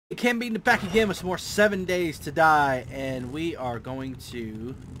Can be back again with some more 7 Days to Die, and we are going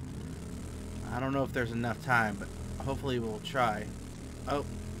to, I don't know if there's enough time, but hopefully we'll try.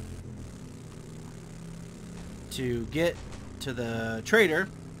 To get to the trader,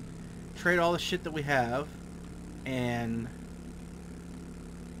 trade all the shit that we have, and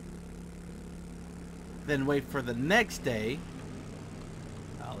then wait for the next day.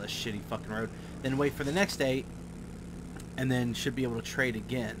 Oh, this shitty fucking road. Then wait for the next day, and then should be able to trade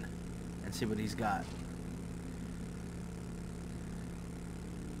again and see what he's got.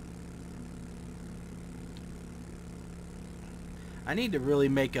 I need to really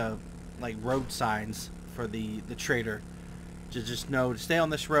make like road signs for the trader to just know to stay on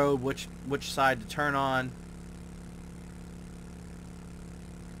this road, which side to turn on.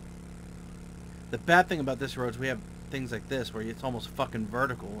 The bad thing about this road is we have things like this where it's almost fucking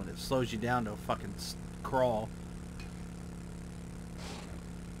vertical and it slows you down to a fucking crawl.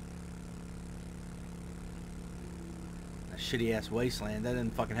 That shitty ass wasteland, that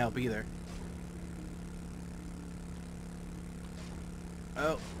didn't fucking help either.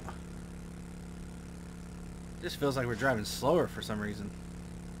 Oh. Just feels like we're driving slower for some reason.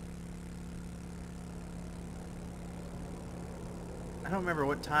 I don't remember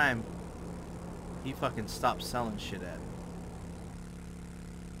what time he fucking stopped selling shit at.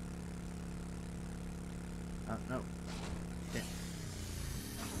 Oh, no. Yeah.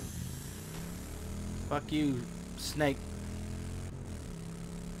 Fuck you, snake.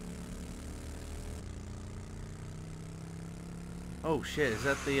 Oh shit, is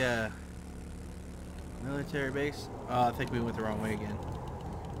that the military base? Oh, I think we went the wrong way again.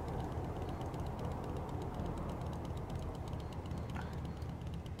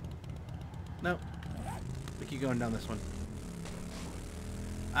 Nope. We keep going down this one.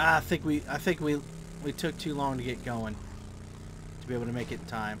 I think we took too long to get going to be able to make it in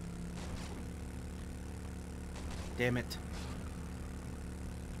time. Damn it.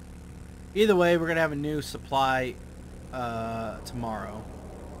 Either way, we're gonna have a new supply tomorrow.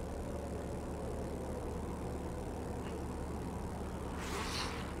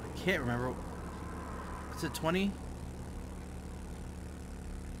 I can't remember. Is it 20?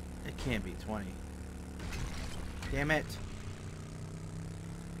 It can't be 20. Damn it.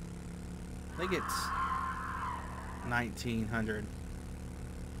 I think it's 1900.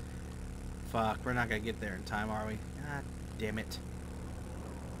 Fuck, we're not gonna get there in time, are we? God damn it.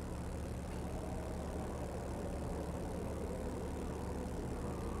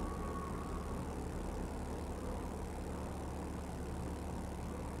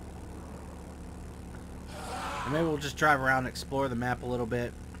 Maybe we'll just drive around and explore the map a little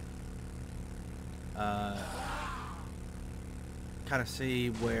bit. Kind of see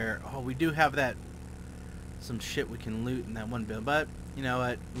where... Oh, we do have that... some shit we can loot in that one build. But, you know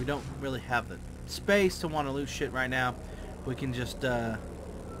what? We don't really have the space to want to loot shit right now. We can just...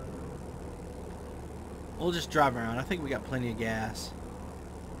 we'll just drive around. I think we got plenty of gas.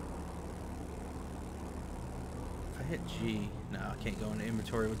 If I hit G... No, I can't go into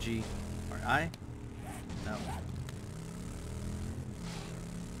inventory with G. Or I? No.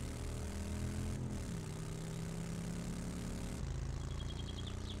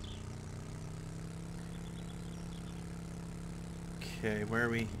 Okay, where are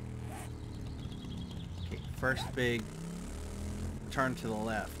we? Okay, first big turn to the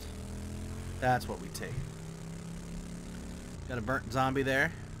left. That's what we take. Got a burnt zombie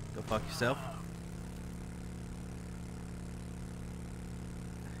there. Go fuck yourself.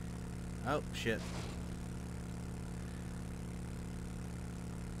 Oh, shit.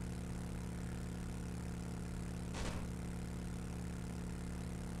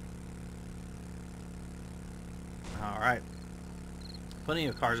 Alright. Plenty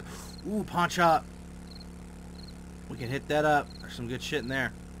of cars. Ooh, pawn shop. We can hit that up. There's some good shit in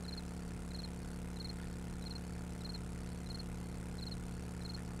there.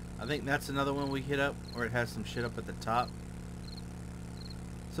 I think that's another one we hit up, or it has some shit up at the top.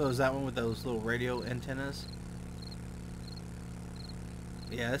 So is that one with those little radio antennas?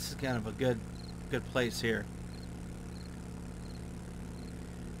 Yeah, this is kind of a good place here.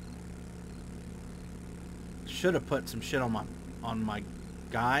 Should have put some shit on my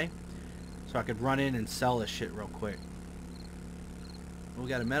guy so I could run in and sell this shit real quick. We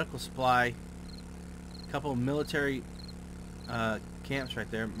got a medical supply, a couple of military camps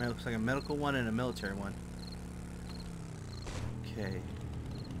right there. Looks like a medical one and a military one. Okay.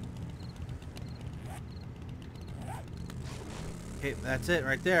 Okay, that's it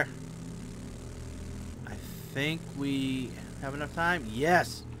right there. I think we have enough time.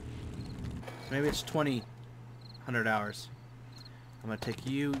 Yes. Maybe it's 2,000 hours. I'm gonna take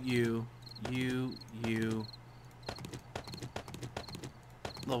you.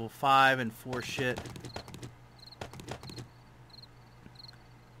 Level 5 and 4 shit.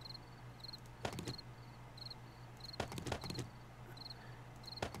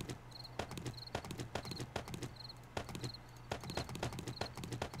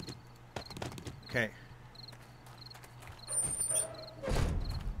 Okay.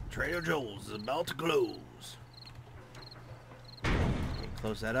 Trader Joel's is about to close. Okay,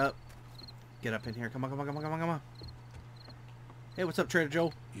 close that up. Get up in here. Come on, come on, come on, come on, come on. Hey, what's up, Trader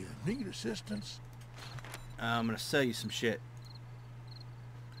Joel? You need assistance? I'm gonna sell you some shit.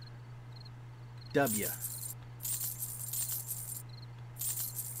 W.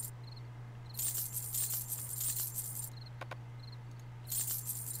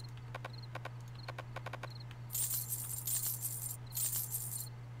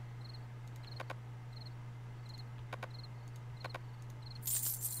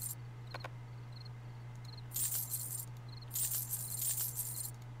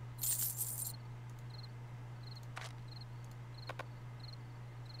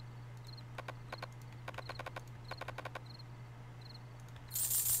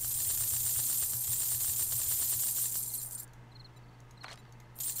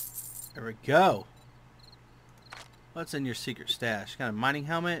 There we go. What's in your secret stash? Got a mining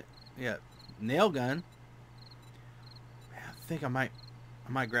helmet. Yeah, nail gun. Man, I think I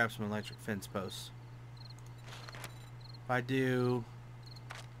might grab some electric fence posts. If I do,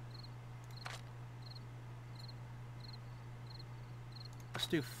 let's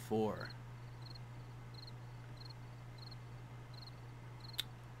do 4.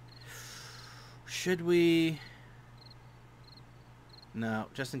 Should we? No,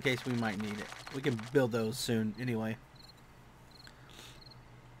 just in case we might need it. We can build those soon anyway.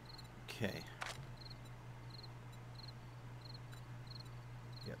 Okay.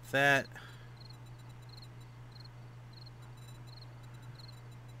 Get that.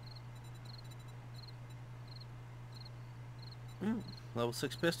 Level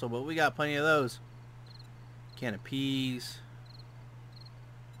 6 pistol, but we got plenty of those. Can of peas.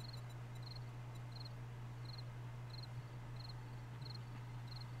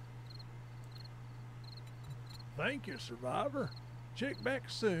 Thank you, Survivor. Check back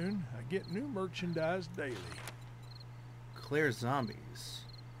soon. I get new merchandise daily. Clear zombies.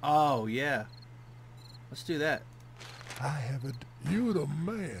 Oh, yeah. Let's do that. I haven't. You the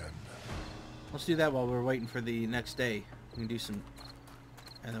man. Let's do that while we're waiting for the next day. We can do some,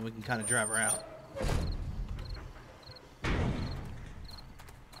 and then we can kind of drive around.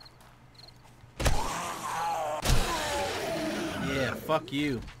 Yeah, fuck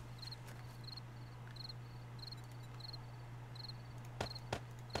you.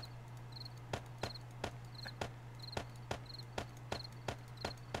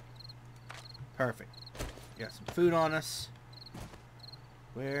 Perfect. Got some food on us.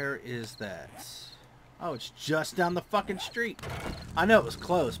 Where is that? Oh, it's just down the fucking street. I know it was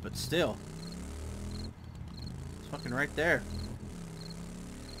close, but still. It's fucking right there.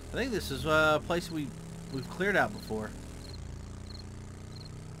 I think this is a place we've cleared out before.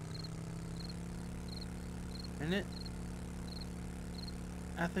 Isn't it?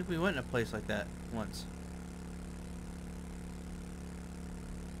 I think we went in a place like that once.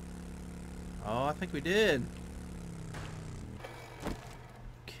 Oh, I think we did.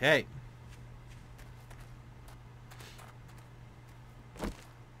 Okay. I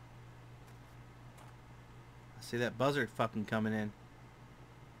see that buzzard fucking coming in.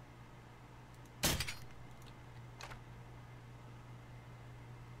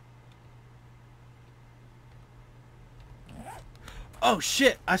 Oh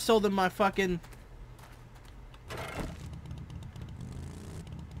shit! I sold them my fucking...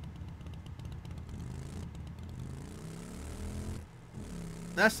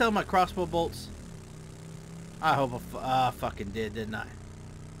 Did I sell my crossbow bolts? I hope I fucking did, didn't I?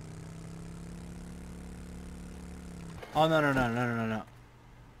 Oh, no.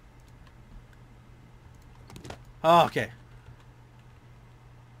 Oh, okay.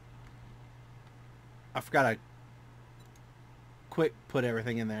 I forgot I quick put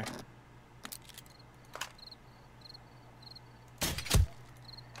everything in there.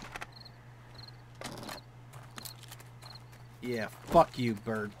 Yeah, fuck you,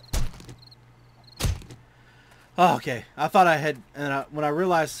 bird. Oh, okay. I thought I had, and when I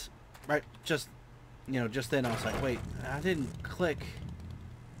realized, right, just then, I was like, wait, I didn't click,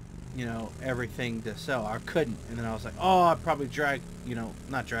 everything to sell. I couldn't. And then I was like, oh, I probably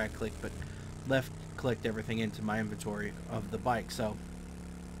not drag click, but left clicked everything into my inventory of the bike. So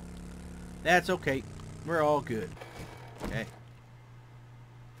that's okay. We're all good. Okay.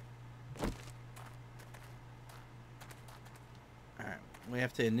 We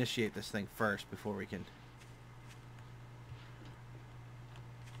have to initiate this thing first before we can...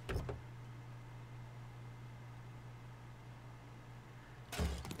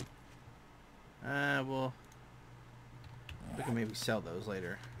 well... We can maybe sell those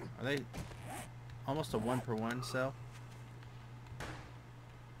later. Are they almost a 1-for-1 sell?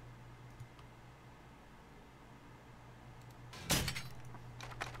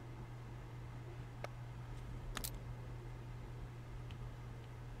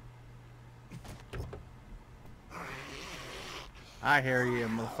 I hear you,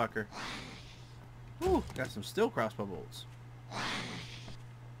 motherfucker. Ooh, got some steel crossbow bolts.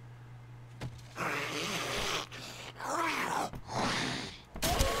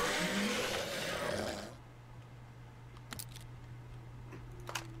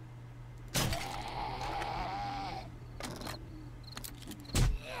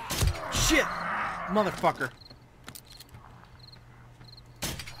 Shit! Motherfucker.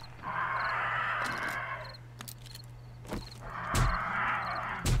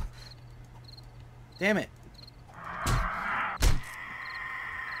 Damn it.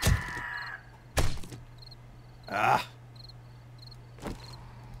 Ah.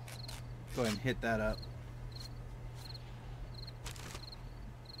 Go ahead and hit that up.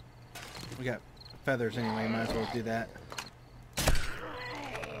 We got feathers anyway, might as well do that.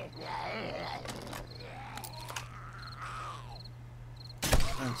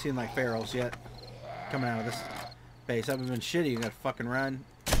 I haven't seen like pharaohs yet coming out of this base. I haven't been shitty. You gotta fucking run.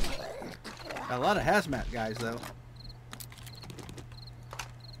 Got a lot of hazmat guys though.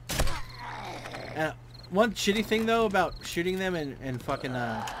 And one shitty thing though about shooting them and fucking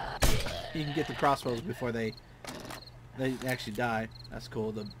you can get the crossbows before they actually die. That's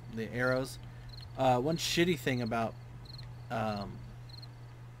cool. The arrows. One shitty thing about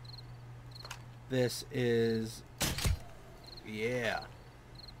this is, yeah.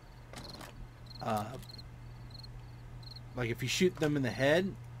 Like if you shoot them in the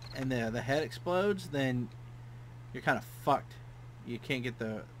head and the head explodes, then you're kind of fucked. You can't get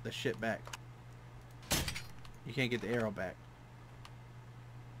the shit back. You can't get the arrow back.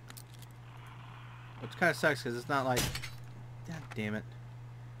 Which kind of sucks because it's not like... God damn it.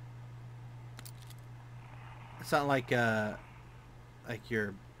 It's not like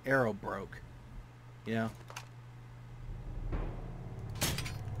your arrow broke. You know?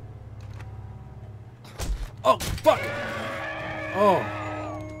 Oh, fuck! Oh.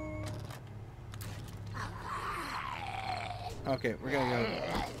 Okay, we're gonna go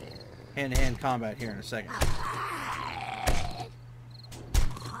hand-to-hand combat here in a second.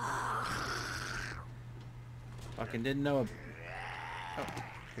 Fucking didn't know oh,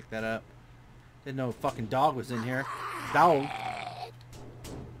 pick that up. Didn't know a fucking dog was in here. Dog.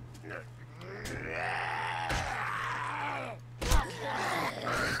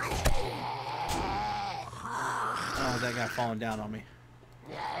 Oh, that guy falling down on me.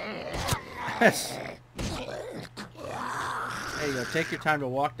 Yes. There you go. Take your time to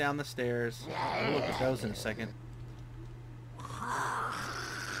walk down the stairs. We'll look at those in a second.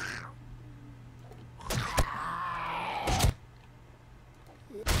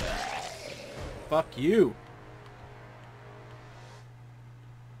 Fuck you.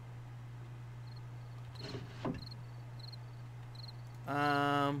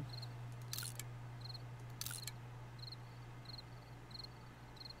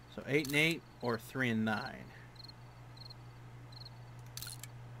 So 8 and 8 or 3 and 9.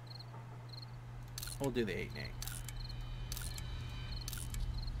 We'll do the 8 and 8.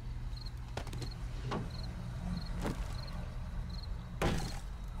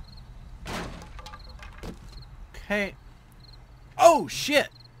 Okay. Oh, shit!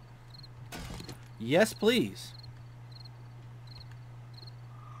 Yes, please.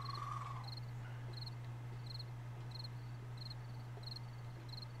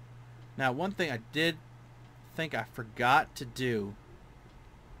 Now, one thing I did think I forgot to do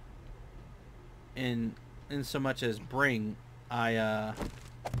in so much as bring, oh,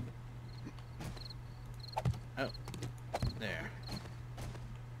 there.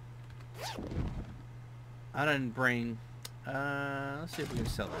 I didn't bring, let's see if we can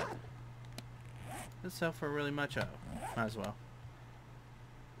sell that. Let's sell for really much. Oh, might as well.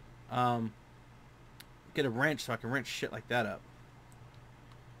 Get a wrench so I can wrench shit like that up.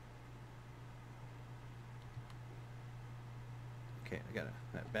 Okay, I got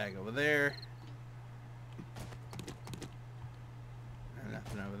that bag over there. And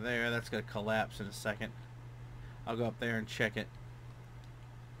nothing over there. That's going to collapse in a second. I'll go up there and check it.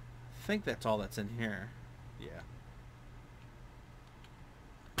 I think that's all that's in here. Yeah.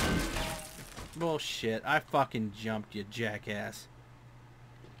 Bullshit. I fucking jumped, you jackass.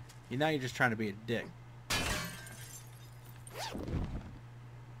 Now you're just trying to be a dick.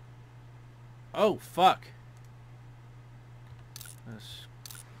 Oh, fuck. Let's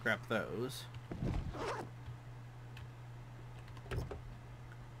grab those.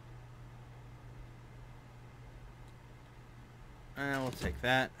 And we'll take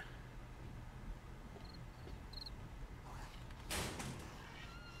that.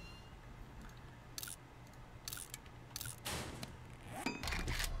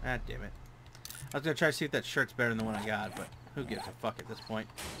 Ah, damn it. I was gonna try to see if that shirt's better than the one I got, but who gives a fuck at this point?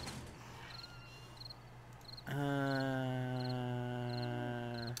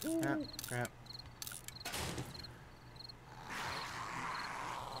 Crap.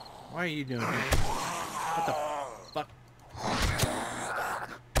 Why are you doing here? What the fuck?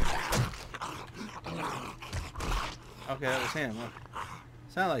 Okay, that was him.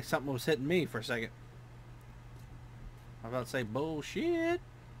 Sounded like something was hitting me for a second. I was about to say bullshit.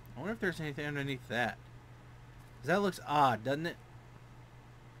 I wonder if there's anything underneath that. 'Cause that looks odd, doesn't it?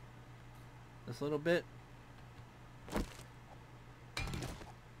 This little bit.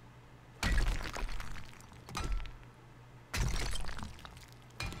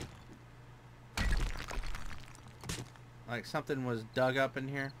 Like something was dug up in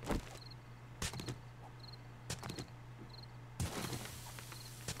here.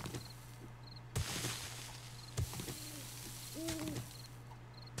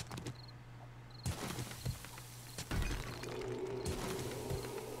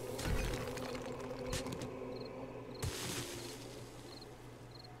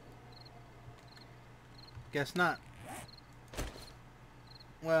 Guess not.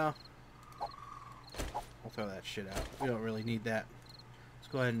 Well, we'll throw that shit out. We don't really need that.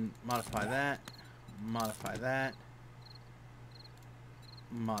 Let's go ahead and modify that. Modify that.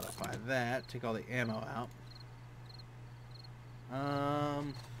 Modify that. Take all the ammo out.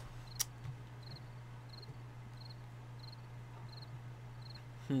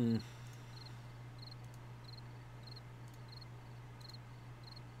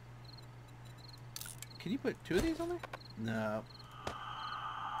 Can you put 2 of these on there? No.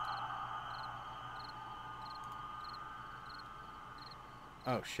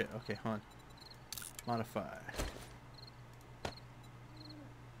 Oh shit, okay, hold on. Modify.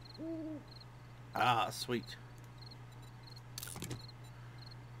 Ah, sweet.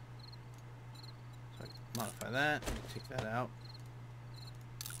 So I modify that, take that out.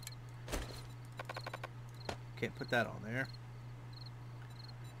 Can't put that on there.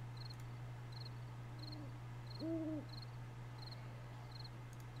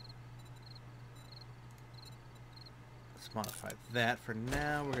 Let's modify that for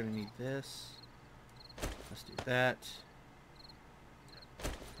now. We're gonna need this. Let's do that.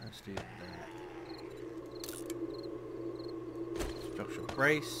 Let's do that. Structural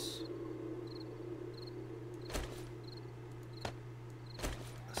brace.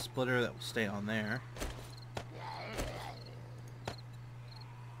 A splitter that will stay on there.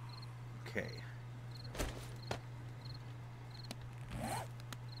 Okay.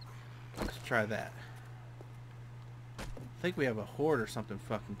 Let's try that. I think we have a horde or something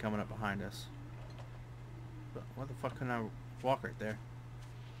fucking coming up behind us. But what the fuck can I walk right there?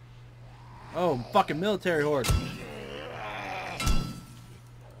 Oh, fucking military horde. Sound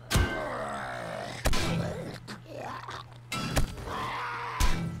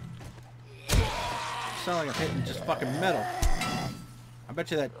like I'm hitting just fucking metal. I bet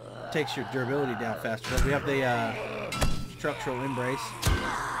you that takes your durability down faster. But we have the structural embrace.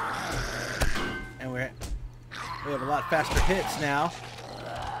 And we have a lot faster hits now.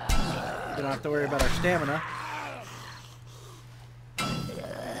 We don't have to worry about our stamina.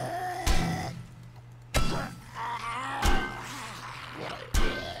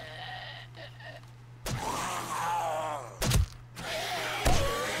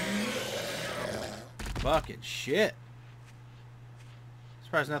 Fucking shit.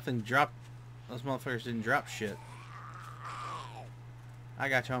 Surprised nothing dropped. Those motherfuckers didn't drop shit. I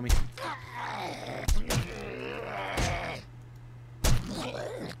got you, homie.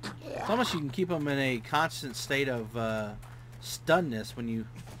 It's almost you can keep them in a constant state of stunness when you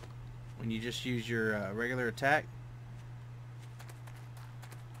just use your regular attack.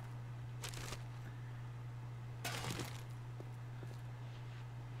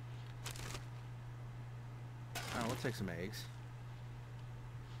 Oh, we'll take some eggs.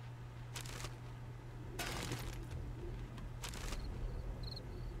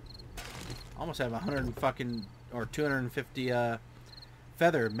 Almost have 250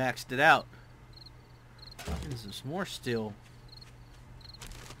 feather maxed it out. This is some more steel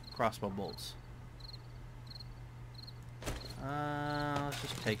crossbow bolts. Let's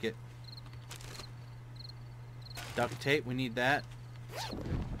just take it. Duct tape, we need that.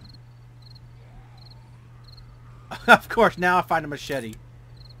 Of course, now I find a machete.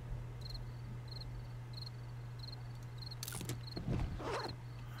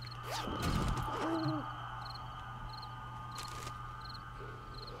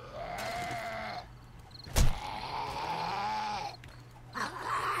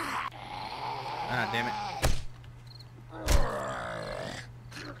 Ah, damn it.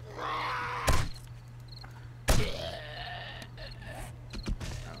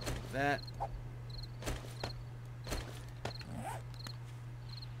 That.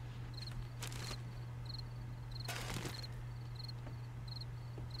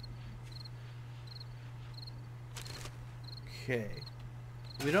 Okay.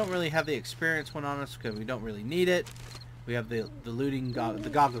 We don't really have the experience one on us because we don't really need it. We have the looting the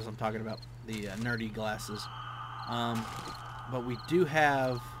goggles I'm talking about, the nerdy glasses. But we do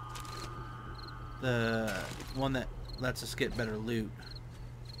have the one that lets us get better loot.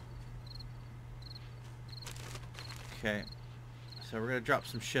 Okay. So we're gonna drop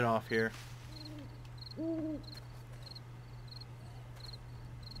some shit off here.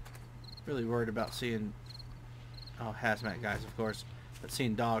 Really worried about seeing, oh, hazmat guys, of course, but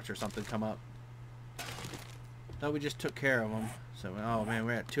seeing dogs or something come up. Thought we just took care of them. So, oh man,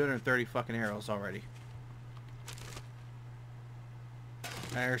 we're at 230 fucking arrows already.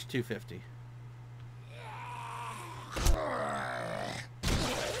 There's 250.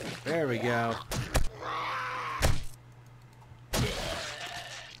 There we go.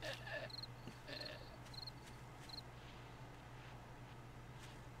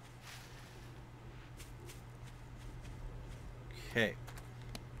 Okay.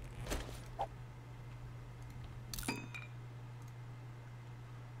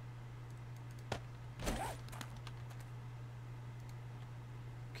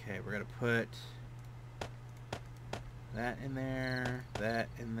 Okay, we're gonna put that in there, that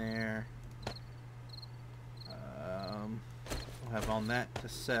in there. We'll have on that to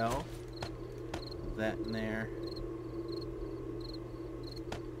sell. That in there.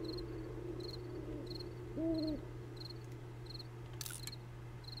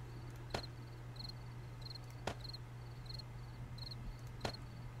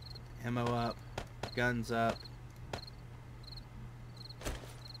 Ammo up, guns up.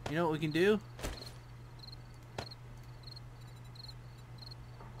 You know what we can do?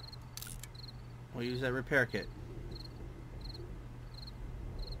 We'll use that repair kit.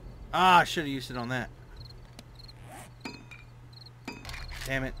 Ah, I should have used it on that.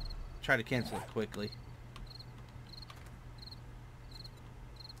 Damn it. Try to cancel it quickly.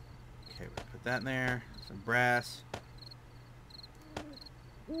 Okay, we'll put that in there. Some brass.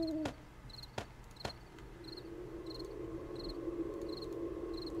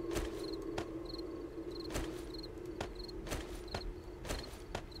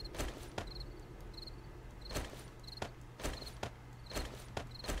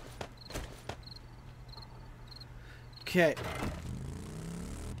 Okay.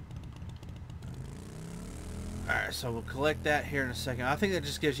 Alright, so we'll collect that here in a second. I think that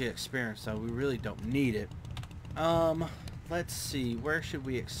just gives you experience, so we really don't need it. Let's see. Where should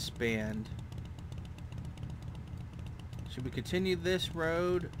we expand? Should we continue this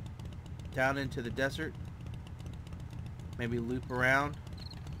road down into the desert? Maybe loop around?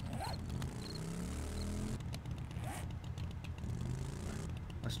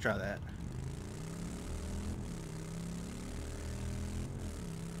 Let's try that.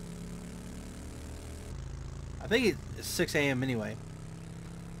 I think it's 6 a.m. anyway.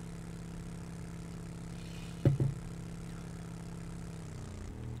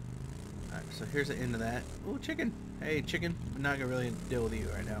 Alright, so here's the end of that. Ooh, chicken. Hey, chicken. I'm not going to really deal with you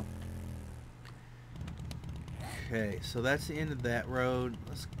right now. Okay, so that's the end of that road.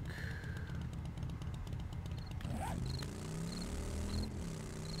 Let's...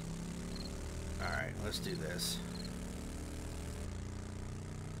 Alright, let's do this.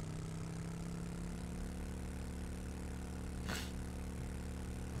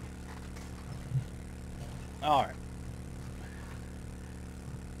 Alright.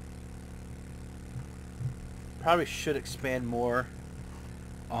 Probably should expand more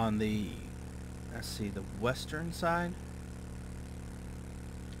on the, let's see, the western side.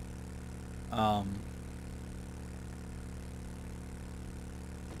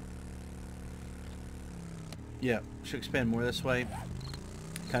 Yeah, should expand more this way.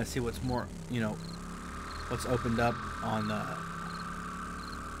 Kind of see what's more, you know, what's opened up on the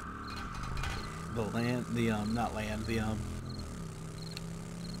land, not land, the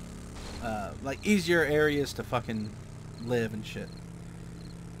like easier areas to fucking live and shit.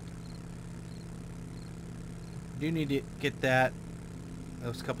 Do need to get that.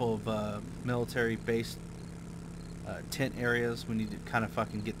 Those couple of military base tent areas. We need to kind of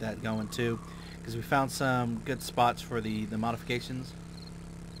fucking get that going too, because we found some good spots for the modifications.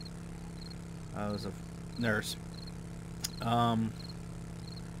 I was a nurse.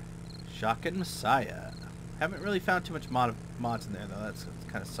 Shotgun Messiah. Haven't really found too much mods in there though. That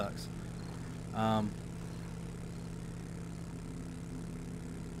kind of sucks.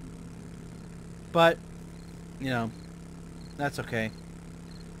 But you know, that's okay.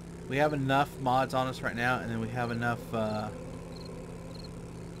 We have enough mods on us right now, and then we have enough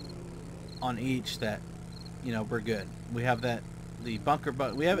on each that, you know, we're good. We have the bunker,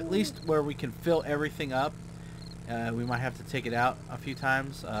 but we have at least where we can fill everything up. We might have to take it out a few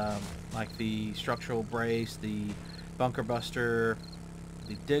times, like the structural brace, the bunker buster,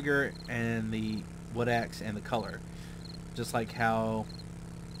 the digger, and the wood axe, and the color. Just like how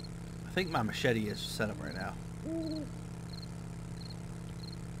I think my machete is set up right now.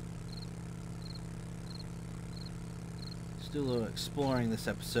 Let's do a little exploring this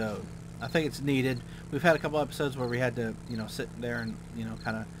episode. I think it's needed. We've had a couple episodes where we had to, you know, sit there and, you know,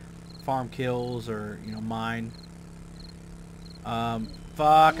 kind of farm kills or, you know, mine. One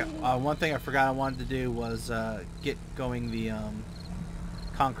thing I forgot I wanted to do was get going the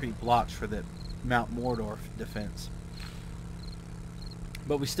concrete blocks for the Mount Mordor defense.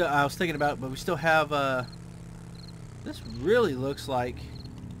 But I was thinking about it, but we still have, this really looks like,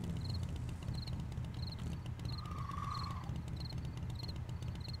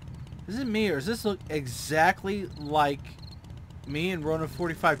 is it me, or does this look exactly like me and Ronin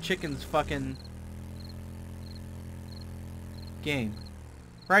 45 Chicken's fucking game?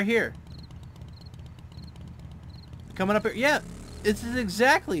 Right here. Coming up here. Yeah, this is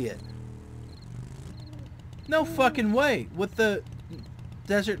exactly it. No fucking way. With the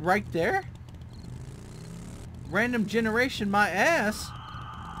desert right there? Random generation my ass.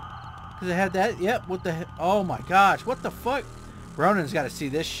 Because it had that. Yep, what the hell? Oh my gosh, what the fuck? Ronan's got to see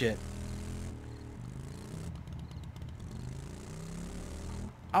this shit.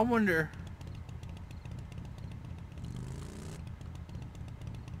 I wonder...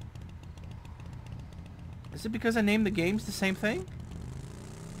 Is it because I named the games the same thing?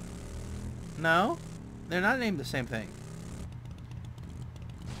 No? They're not named the same thing.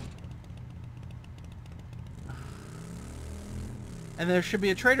 And there should be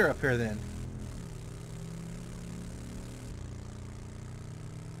a trader up here then.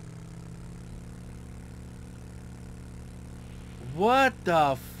 What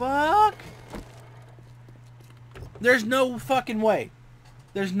the fuck? There's no fucking way.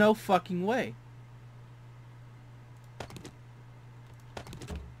 There's no fucking way.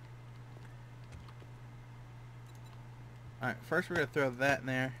 Alright, first we're going to throw that in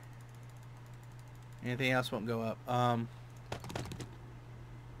there. Anything else won't go up.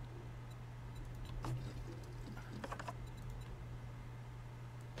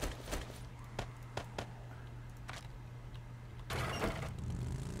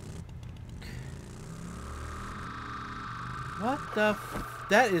 What the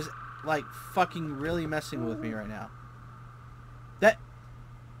that is like fucking really messing with me right now. That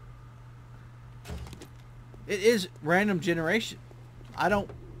it is random generation. I don't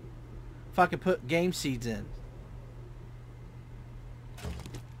fucking put game seeds in.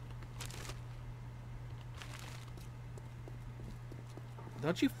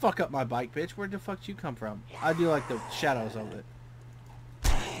 Don't you fuck up my bike, bitch. Where the fuck did you come from? I do like the shadows of it.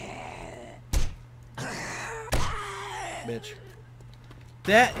 Bitch.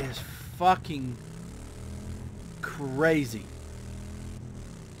 That is fucking crazy.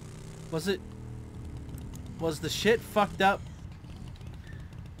 Was the shit fucked up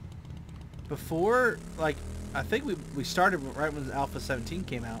before? Like, I think we started right when Alpha 17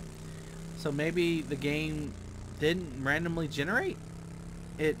 came out. So maybe the game didn't randomly generate?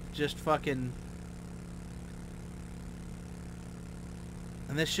 It just fucking...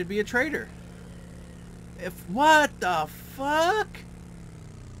 And this should be a trader. What the fuck?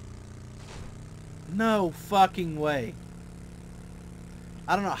 No fucking way.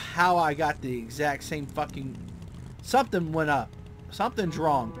 I don't know how I got the exact same fucking... Something went up. Something's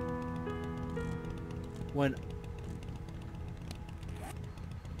wrong. When...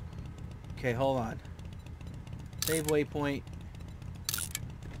 Okay, hold on. Save waypoint.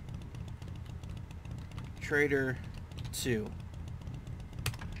 Trader 2.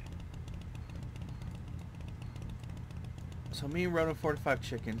 So me and Roto 45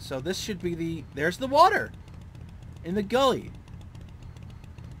 Chicken. So this should be the... There's the water. In the gully.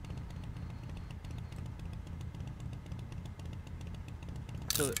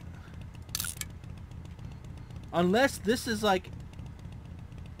 So, unless this is like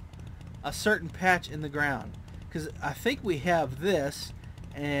a certain patch in the ground, because I think we have this,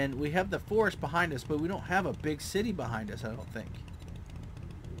 and we have the forest behind us, but we don't have a big city behind us. I don't think.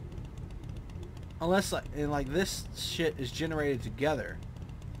 Unless like this shit is generated together,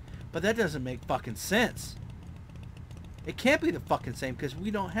 but that doesn't make fucking sense. It can't be the fucking same because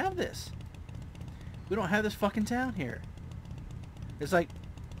we don't have this. We don't have this fucking town here. It's like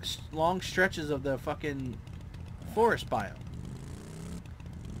long stretches of the fucking forest biome.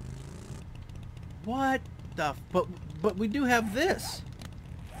 What the but we do have this.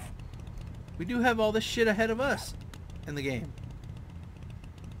 We do have all this shit ahead of us in the game.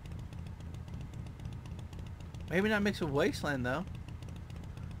 Maybe not mixed with Wasteland though.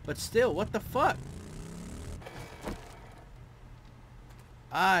 But still, what the fuck?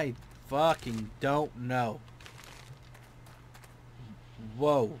 I fucking don't know.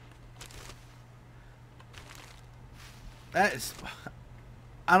 Whoa. That is...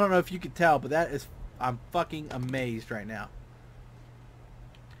 I don't know if you can tell, but that is... I'm fucking amazed right now.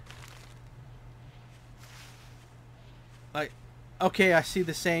 Like, okay, I see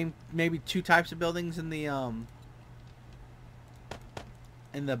the same, maybe two types of buildings in the, not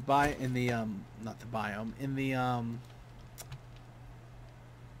the biome, in the,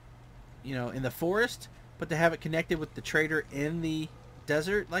 you know, in the forest, but to have it connected with the trader in the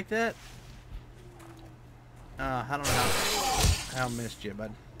desert like that. I don't know how I missed you,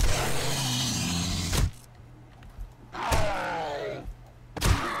 bud.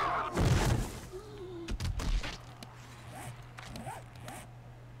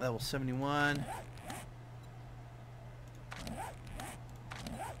 Level 71.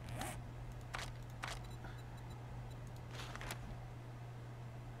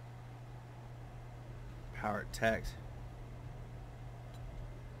 Power text.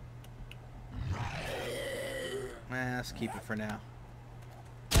 Let's keep it for now.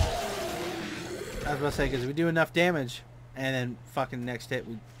 I was about to say, because we do enough damage, and then fucking next hit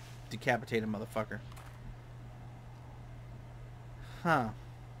we decapitate a motherfucker. Huh.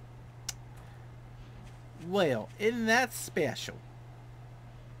 Well, isn't that special?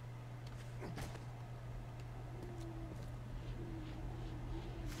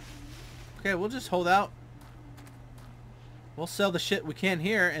 Okay, we'll just hold out. We'll sell the shit we can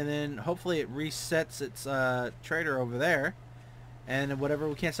here, and then hopefully it resets its trader over there. And whatever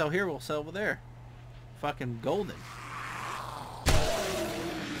we can't sell here, we'll sell over there. Fucking golden.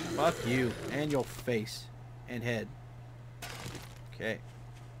 Fuck you. And your face. And head. Okay.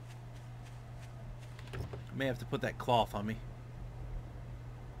 I may have to put that cloth on me.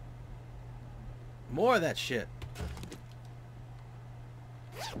 More of that shit.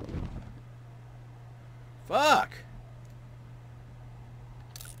 Fuck!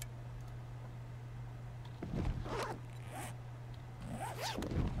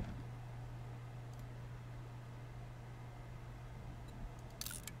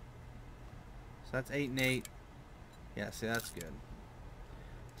 So that's 8 and 8. Yeah, see, that's good.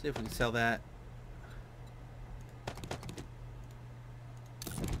 See if we can sell that.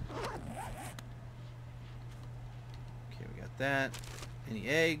 Okay, we got that. Any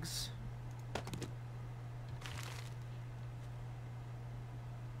eggs?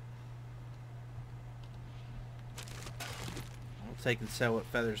 We'll take and sell what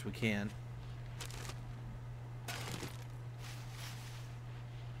feathers we can.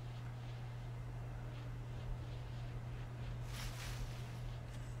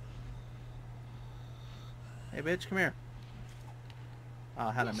 Hey, bitch, come here. Oh,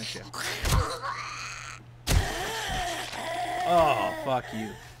 how'd I miss you? Oh, fuck you.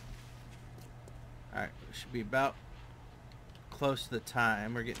 Alright, we should be about close to the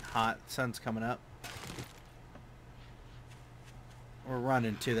time. We're getting hot. Sun's coming up. We're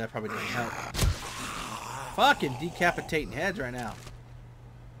running, too. That probably doesn't help. Fucking decapitating heads right now.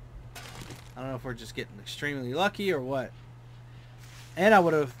 I don't know if we're just getting extremely lucky or what. And I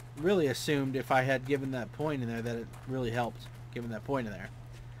would have really assumed if I had given that point in there that it really helped, giving that point in there.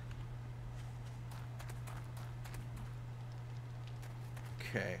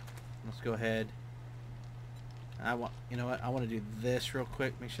 Okay, let's go ahead. You know what? I want to do this real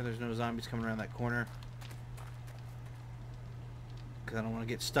quick. Make sure there's no zombies coming around that corner. Because I don't want to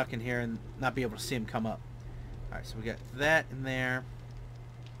get stuck in here and not be able to see them come up. Alright, so we got that in there.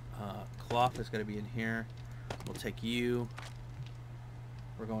 Cloth is going to be in here. We'll take you.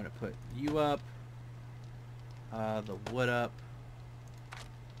 We're going to put you up. The wood up.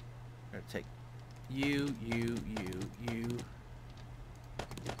 We're going to take you.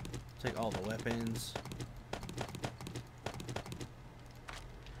 Take all the weapons.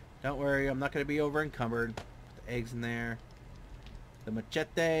 Don't worry, I'm not going to be over encumbered. Put the eggs in there. The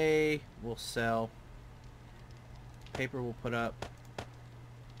machete will sell. Paper we'll put up.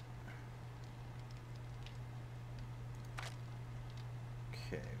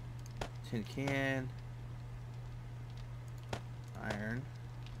 Okay. Tin can. Iron.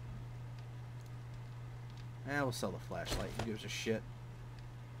 And we'll sell the flashlight. Who gives a shit?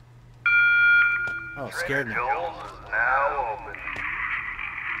 Oh, it scared me. Joel's is now open.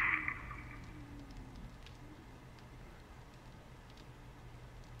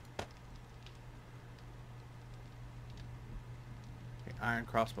 Okay, iron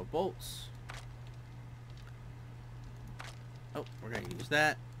crossbow bolts. Oh, we're gonna use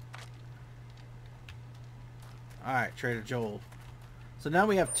that. Alright, Trader Joel. So now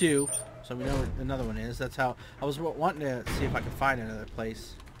we have two, so we know where another one is. That's how I was wanting to see if I could find another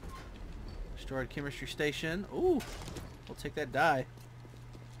place. Destroyed chemistry station. Ooh, we'll take that die.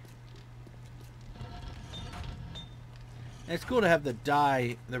 And it's cool to have the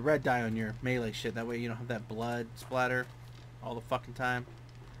dye, the red dye on your melee shit. That way you don't have that blood splatter all the fucking time.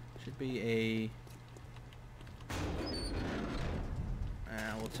 Should be a...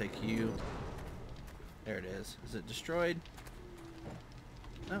 we'll take you. There it is. Is it destroyed?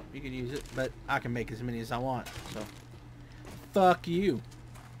 No, you can use it, but I can make as many as I want, so fuck you,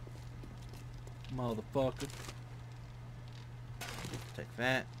 motherfucker. Take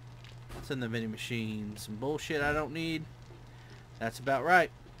that. What's in the vending machine? Some bullshit I don't need. That's about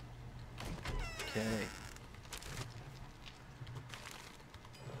right. Okay.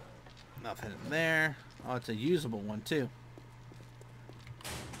 Nothing in there. Oh, it's a usable one too.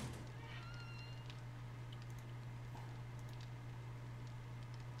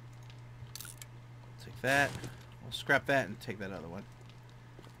 That. We'll scrap that and take that other one.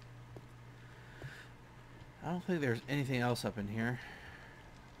 I don't think there's anything else up in here.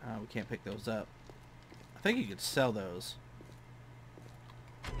 We can't pick those up. I think you could sell those.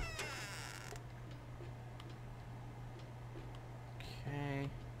 Okay.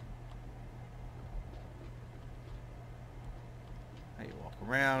 Now you walk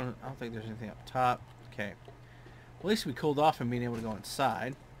around. I don't think there's anything up top. Okay. Well, at least we cooled off and being able to go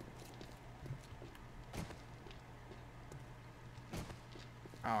inside.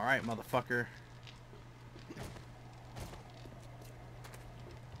 Alright, motherfucker.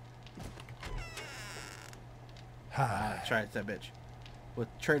 Try it, that bitch. With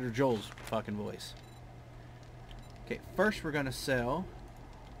Trader Joel's fucking voice. Okay, first we're gonna sell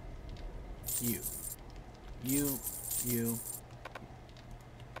you. You.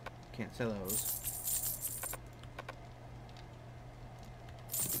 Can't sell those.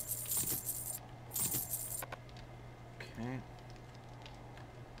 Okay.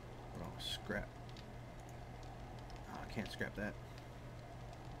 Scrap. Oh, I can't scrap that.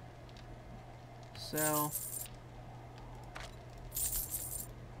 Sell.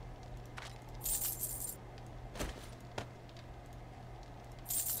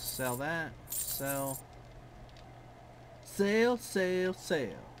 Sell that. Sell. Sale, sale,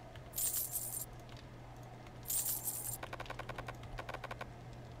 sale.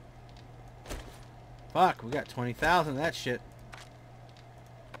 Fuck, we got 20,000 of that shit.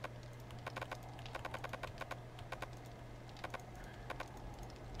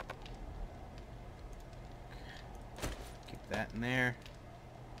 That in there.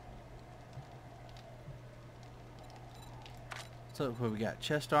 So what we got?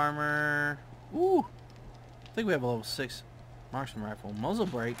 Chest armor. Ooh. I think we have a level 6 marksman rifle. Muzzle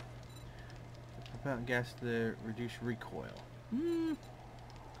brake. Propellant gas to reduce recoil.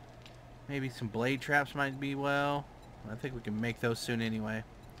 Maybe some blade traps might be well. I think we can make those soon anyway.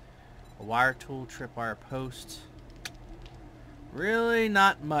 A wire tool, tripwire post. Really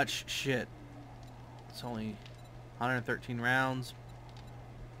not much shit. It's only 113 rounds.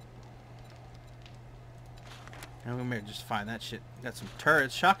 And we're gonna just find that shit. Got some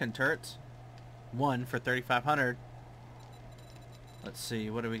turrets, shotgun turrets. One for 3,500. Let's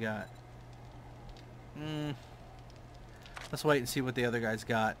see, what do we got? Let's wait and see what the other guys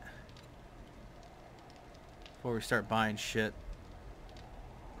got before we start buying shit.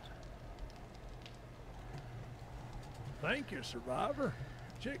 Thank you, Survivor.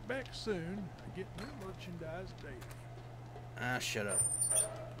 Check back soon. I get new merchandise daily. Ah, shut up.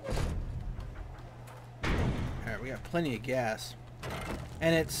 Alright, we got plenty of gas.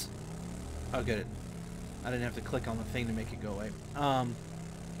 And it's... Oh, good. I didn't have to click on the thing to make it go away.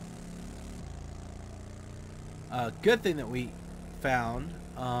 Good thing that we found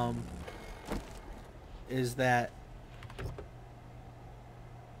is that...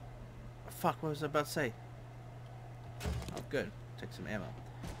 Fuck, what was I about to say? Oh, good. Take some ammo.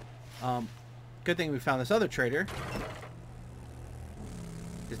 Good thing we found this other trader.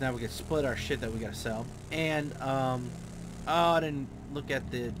 Because now we can split our shit that we gotta sell. And, oh, I didn't look at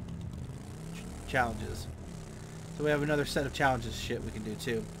the challenges. So we have another set of challenges shit we can do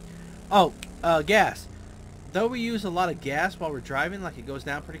too. Oh, gas. Though we use a lot of gas while we're driving, like it goes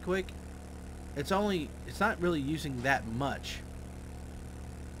down pretty quick, it's not really using that much.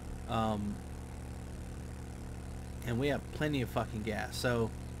 And we have plenty of fucking gas, so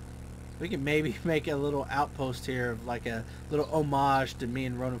we can maybe make a little outpost here of like a little homage to me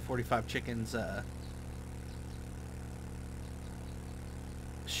and Ronin 45 Chicken's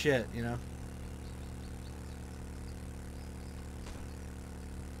shit, you know?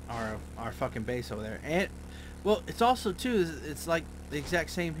 Our fucking base over there. And well, it's also too, it's like the exact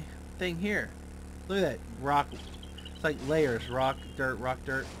same thing here. Look at that rock. It's like layers, rock, dirt,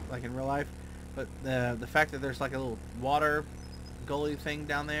 like in real life. But the fact that there's like a little water gully thing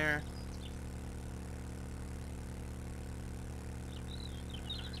down there.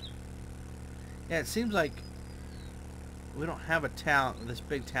 Yeah, it seems like we don't have a town, this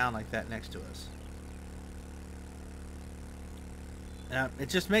big town like that next to us. It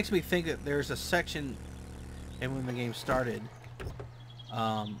just makes me think that there's a section, and when the game started,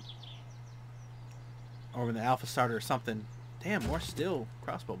 or when the alpha started or something. Damn, more steel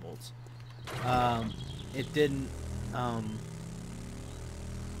crossbow bolts. It didn't,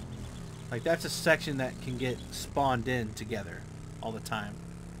 like that's a section that can get spawned in together all the time.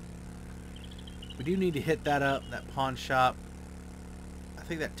 We do need to hit that up, that pawn shop. I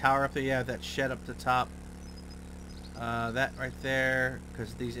think that tower up there, yeah, that shed up the top. That right there,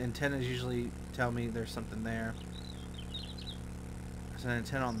 because these antennas usually tell me there's something there. There's an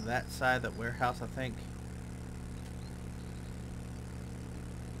antenna on that side, that warehouse, I think.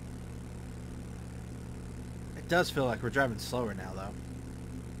 It does feel like we're driving slower now, though.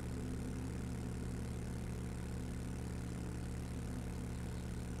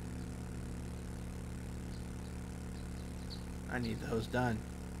 I need those done.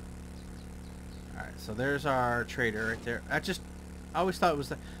 Alright, so there's our trader right there. I always thought it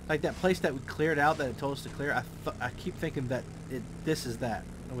was like that place that we cleared out that it told us to clear. I keep thinking that this is that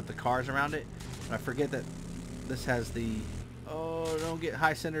with the cars around it. But I forget that this has the, oh, don't get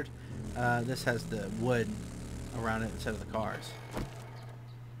high centered. This has the wood around it instead of the cars.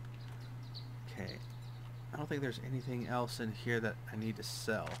 Okay. I don't think there's anything else in here that I need to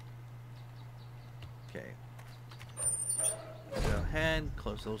sell. Okay. Go ahead,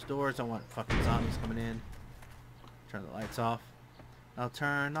 close those doors. I don't want fucking zombies coming in. Turn the lights off. I'll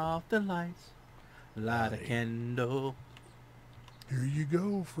turn off the lights. Light a candle. Here you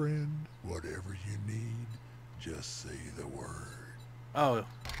go, friend. Whatever you need, just say the word. Oh.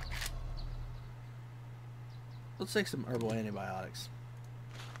 Let's take some herbal antibiotics.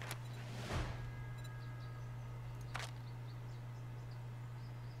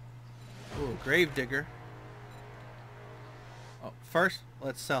 Ooh, grave digger. Oh, first,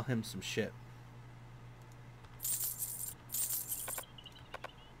 let's sell him some shit.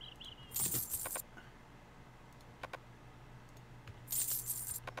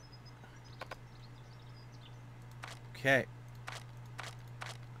 Okay.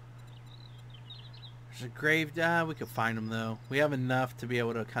 There's a grave. We could find them though. We have enough to be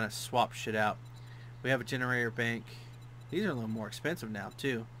able to kind of swap shit out. We have a generator bank. These are a little more expensive now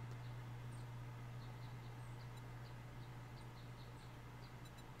too.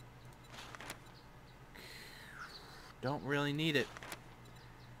 Don't really need it.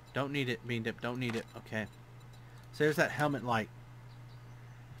 Don't need it, Bean Dip. Don't need it. Okay. So there's that helmet light.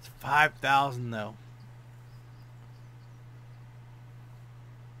 It's 5,000 though.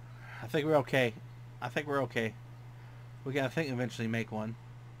 I think we're okay. I think we're okay. We can, I think, eventually make one.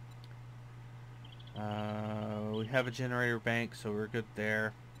 We have a generator bank, so we're good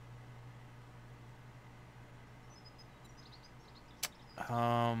there.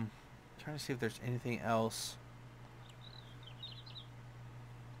 Trying to see if there's anything else.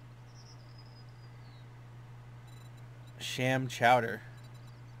 Sham chowder.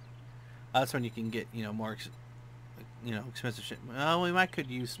 That's when you can get, you know, more, expensive shit. Well, we could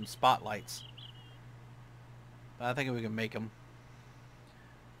use some spotlights. But I think we can make them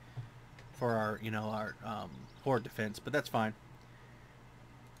for our, our horde defense. But that's fine.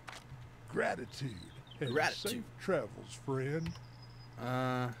 Gratitude. And Gratitude. Safe travels, friend.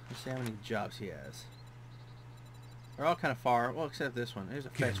 Let's see how many jobs he has. They're all kind of far. Well, except this one. There's a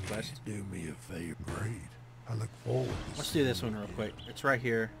fetch quest. Do me a favor. Great. I look forward to Let's do this one real quick. It's right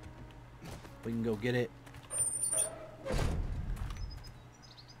here. We can go get it.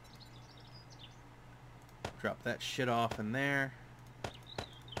 Drop that shit off in there.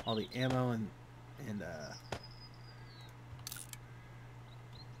 all the ammo and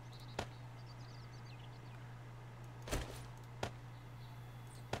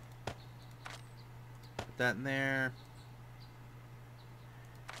put that in there.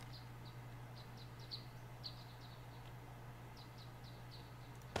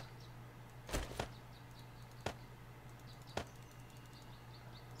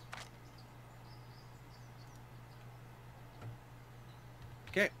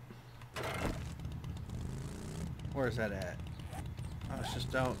 Okay. Where's that at? Oh, it's just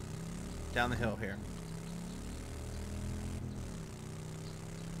down the hill here.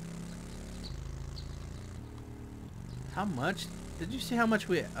 How much? Did you see how much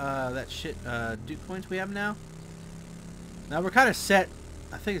we that shit Duke points we have now? Now we're kind of set.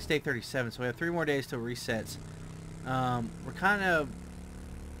 I think it's day 37, so we have 3 more days till resets. We're kind of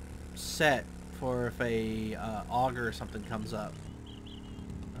set for if a auger or something comes up.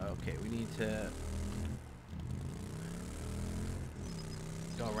 Okay, we need to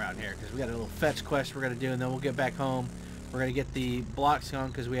go around here because we got a little fetch quest we're going to do, and then we'll get back home. We're going to get the blocks going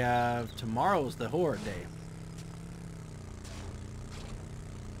because we have tomorrow's the horror day.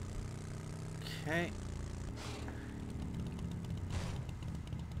 Okay.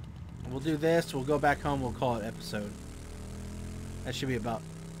 We'll do this. We'll go back home. We'll call it episode. That should be about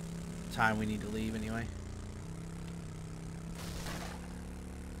the time we need to leave anyway.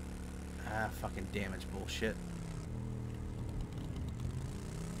 Ah, fucking damage bullshit.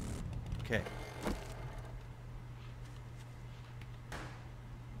 Okay.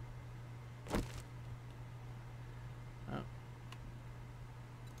 Oh.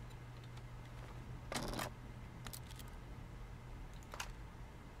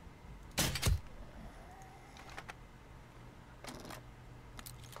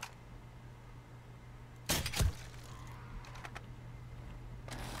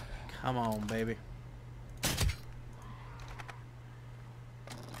 Come on, baby.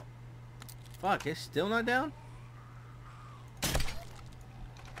 Fuck, it's still not down?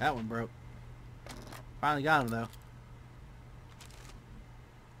 That one broke. Finally got him, though.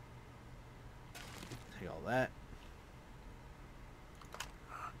 Take all that.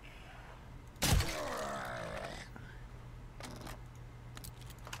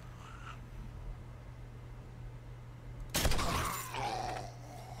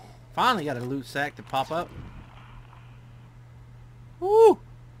 Finally got a loot sack to pop up. Woo!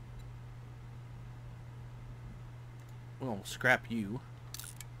 We're gonna scrap you.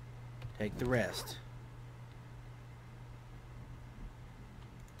 Take the rest.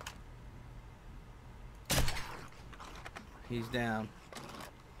 He's down.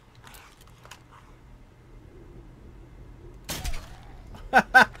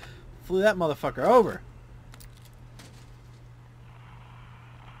 Flew that motherfucker over.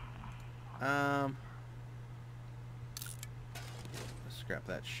 Let's scrap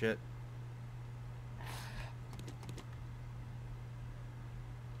that shit.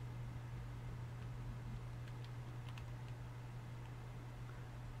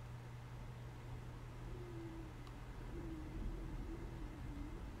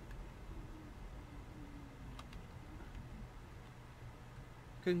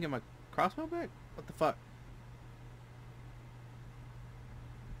 Couldn't get my crossbow back? What the fuck?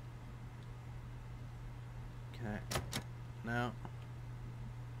 Okay. No.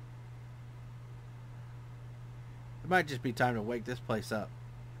 It might just be time to wake this place up.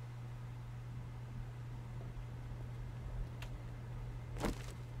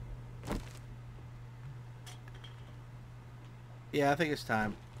 Yeah, I think it's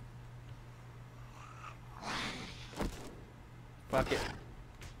time. Fuck it.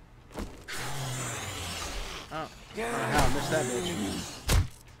 Oh, I don't know how I missed that bitch.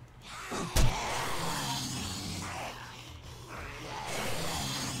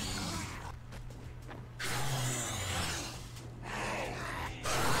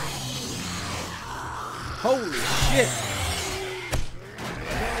 Holy shit!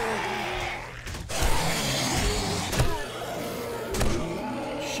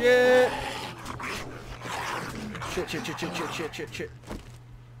 Shit! Shit.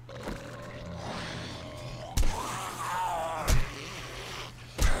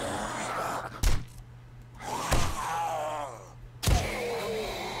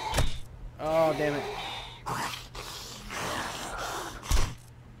 Oh, damn it.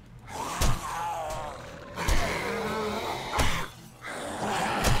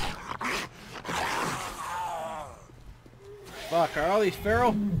 Fuck, are all these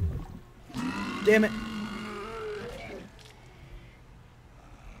feral? Damn it.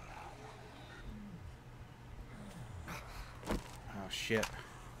 Oh, shit.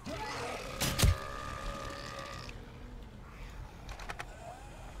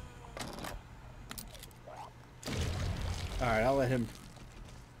 Alright, I'll let him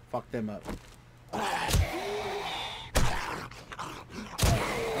fuck them up. Oh,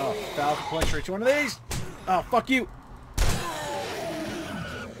 1,000 points for each one of these! Oh, fuck you!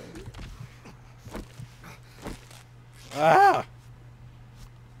 Ah!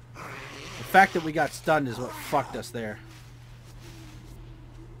 The fact that we got stunned is what fucked us there.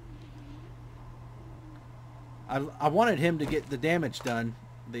 I wanted him to get the damage done,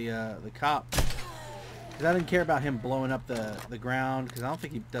 the cop. Because I didn't care about him blowing up the ground, because I don't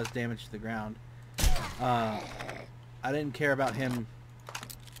think he does damage to the ground. I didn't care about him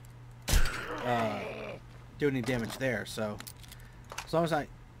doing any damage there, so as long as I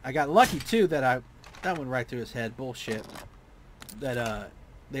got lucky too that went right through his head. Bullshit. That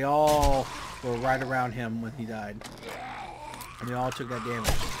they all were right around him when he died, and they all took that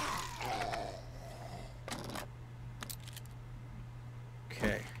damage.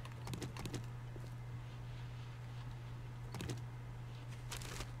 Okay.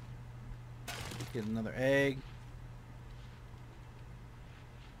 Get another egg.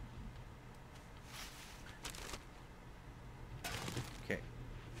 Okay.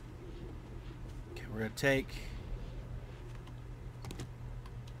 Okay, we're gonna take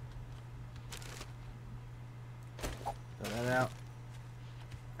throw that out.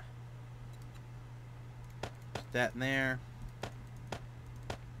 Put that in there.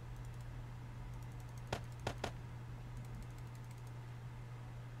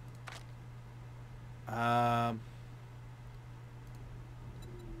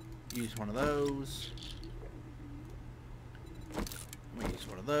 Use one of those. We use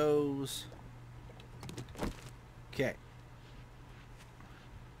one of those. Okay.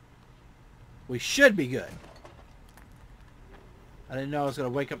 We should be good. I didn't know I was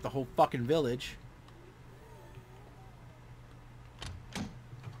going to wake up the whole fucking village.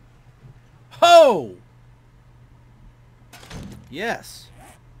 Ho! Yes.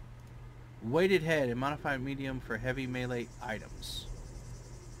 Weighted head and modified medium for heavy melee items.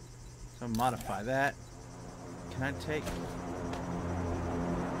 So modify that. Can I take...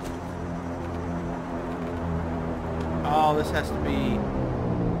 Oh, this has to be...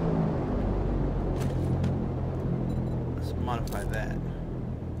 Let's modify that.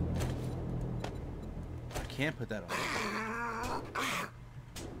 I can't put that on.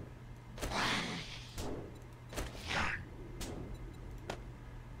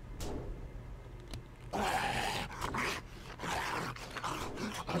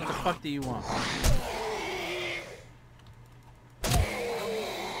 What the fuck do you want?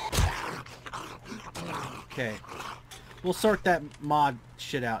 Okay. We'll sort that mod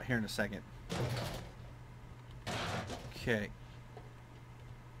shit out here in a second. Okay.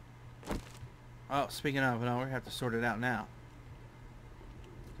 Oh, speaking of, no, we have to sort it out now.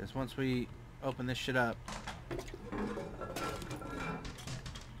 Because once we open this shit up...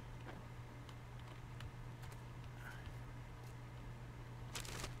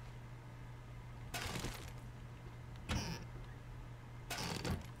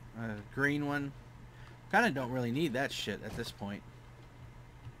 green one. Kind of don't really need that shit at this point.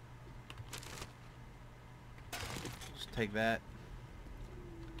 Just take that.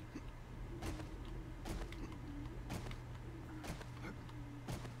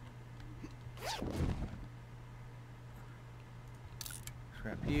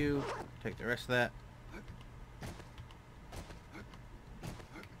 Scrap you. Take the rest of that.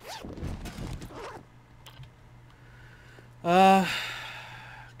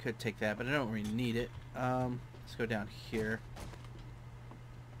 Could take that, but I don't really need it. Let's go down here.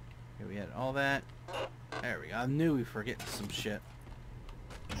 Okay, we had all that. There we go. I knew we were forgetting some shit.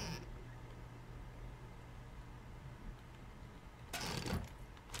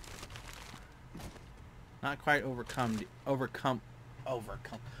 Not quite over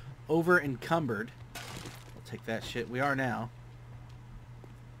encumbered. We'll take that shit. We are now,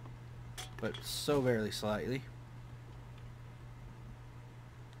 but so very slightly.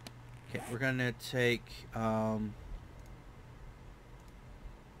 Okay, we're gonna take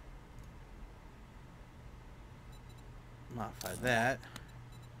modify that.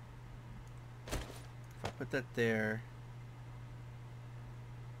 If I put that there,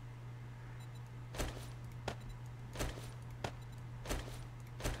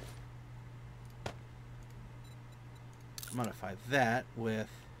 modify that with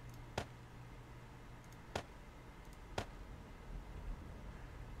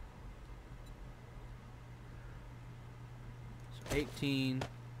 18,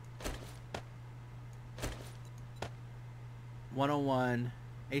 101,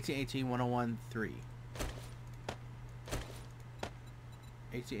 1818-101-3.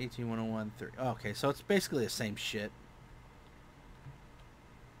 1818-101-3. Okay, so it's basically the same shit.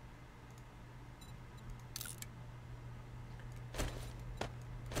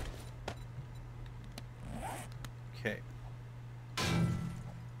 Okay.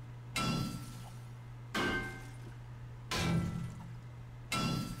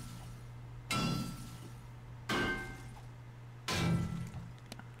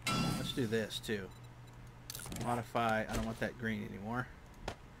 Let's do this too. Modify. I don't want that green anymore.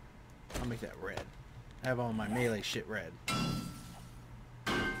 I'll make that red. I have all my melee shit red.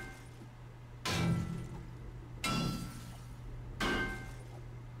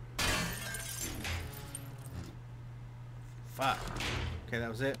 Fuck. Okay, that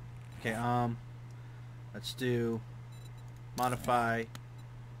was it. Okay, let's do modify.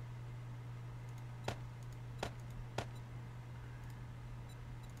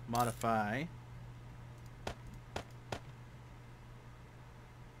 Modify.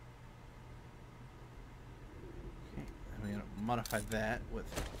 Okay, I'm gonna modify that with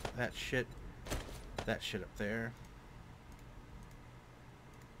that shit up there.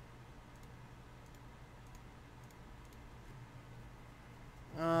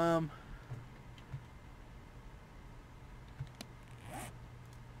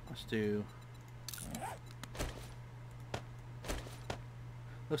 Let's do.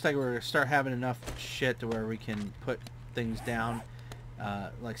 Looks like we're gonna start having enough shit to where we can put things down,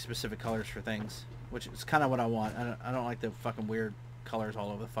 like specific colors for things, which is kind of what I want. I don't like the fucking weird colors all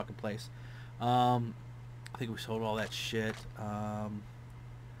over the fucking place. I think we sold all that shit. Oh,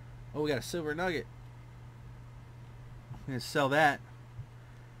 we got a silver nugget. I'm gonna sell that.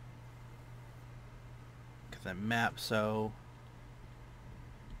 Got that map, so.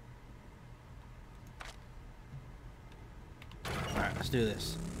 Alright, let's do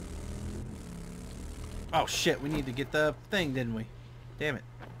this. Oh shit, we need to get the thing, didn't we? Damn it.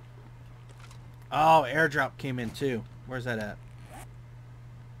 Oh, airdrop came in too. Where's that at?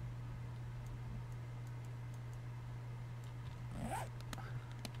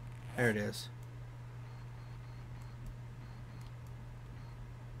 There it is.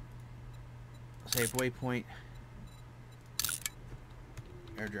 Save waypoint.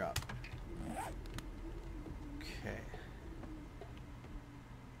 Airdrop. Okay.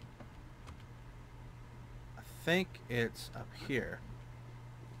 I think it's up here.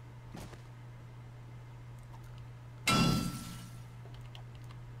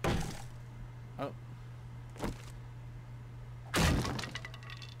 Oh.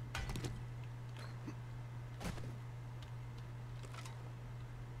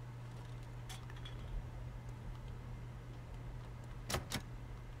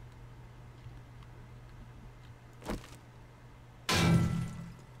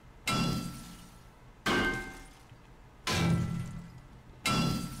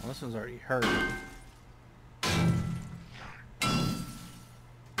 This one's already hurt.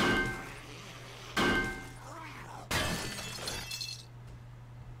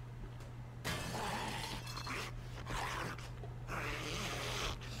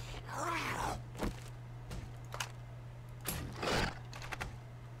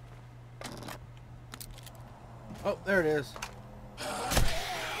 Oh, there it is.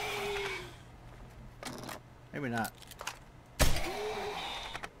 Maybe not.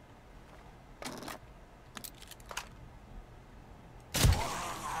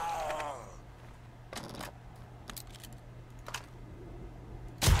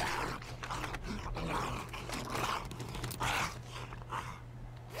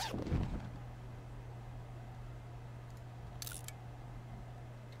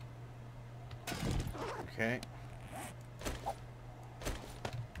 Okay.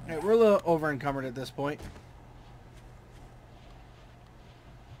 Hey, we're a little over encumbered at this point.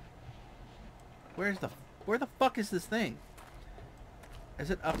 Where the fuck is this thing?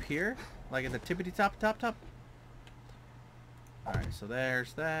 Is it up here? Like at the tippity top? Alright, so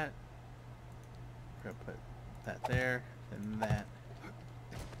there's that. We're gonna put that there, and that.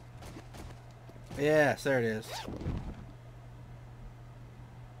 Yes, there it is.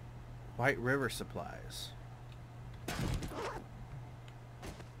 White River supplies.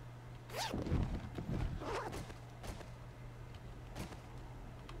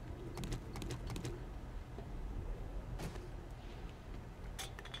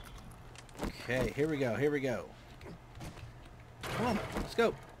 Okay, here we go, here we go. Come on, let's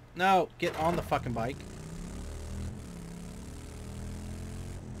go. No, get on the fucking bike.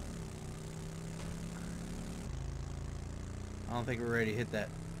 I don't think we're ready to hit that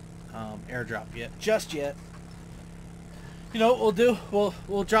airdrop yet. Just yet. You know what we'll do?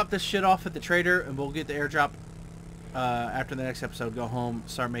 We'll drop this shit off at the trader, and we'll get the airdrop after the next episode. Go home,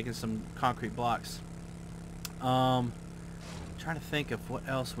 start making some concrete blocks. Trying to think of what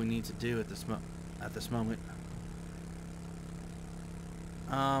else we need to do at this moment.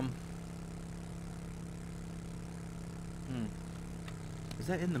 Is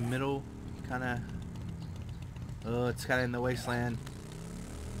that in the middle? Kind of. Oh, it's kind of in the wasteland.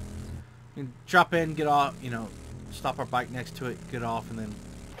 We can drop in, get off, you know, stop our bike next to it, get off, and then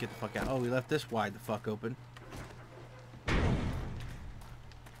get the fuck out. Oh, we left this wide the fuck open.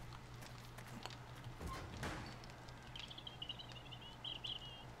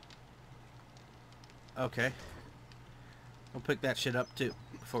 Okay. We'll pick that shit up too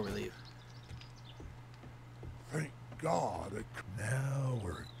before we leave. Thank God. Now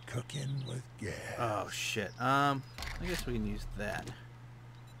we're cooking with gas. Oh shit. I guess we can use that.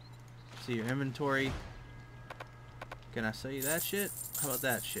 See your inventory. Can I sell you that shit? How about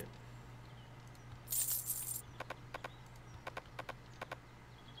that shit?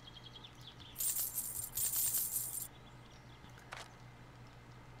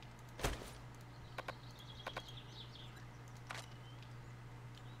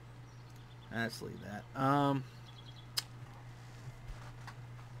 Let's leave that.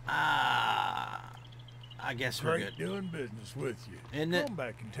 I guess we're good. Great doing business with you. Isn't it? Come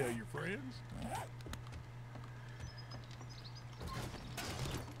back and tell your friends.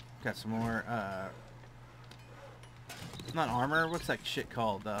 Got some more, not armor, what's that shit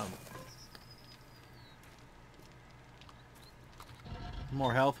called?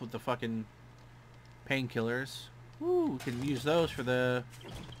 More health with the fucking painkillers. Woo, we can use those for to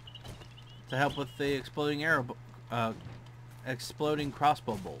help with the exploding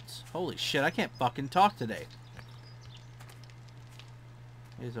crossbow bolts. Holy shit, I can't fucking talk today.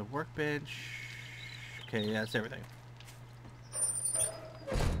 Here's a workbench. Okay, that's everything.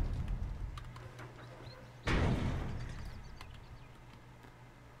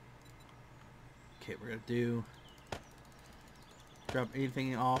 Okay, we're gonna drop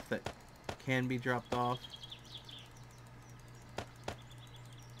anything off that can be dropped off.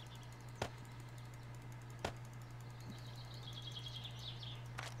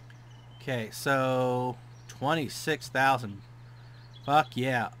 Okay, so 26,000. Fuck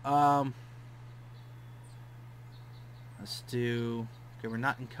yeah. Let's do. Okay, we're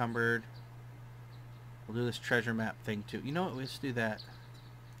not encumbered. We'll do this treasure map thing too. You know what? Let's do that.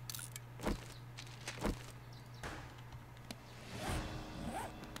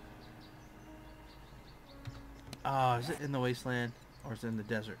 Oh, is it in the wasteland or is it in the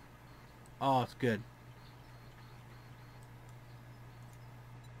desert? Oh, it's good.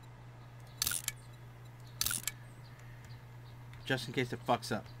 Just in case it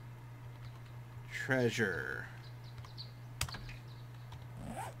fucks up. Treasure.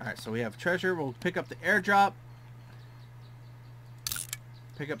 Alright, so we have treasure. We'll pick up the airdrop.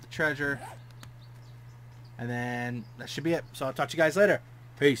 Pick up the treasure. And then that should be it. So I'll talk to you guys later.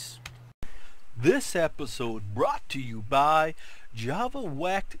 Peace. This episode brought to you by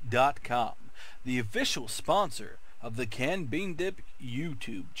JavaWhacked.com, the official sponsor of the Can Bean Dip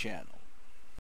YouTube channel.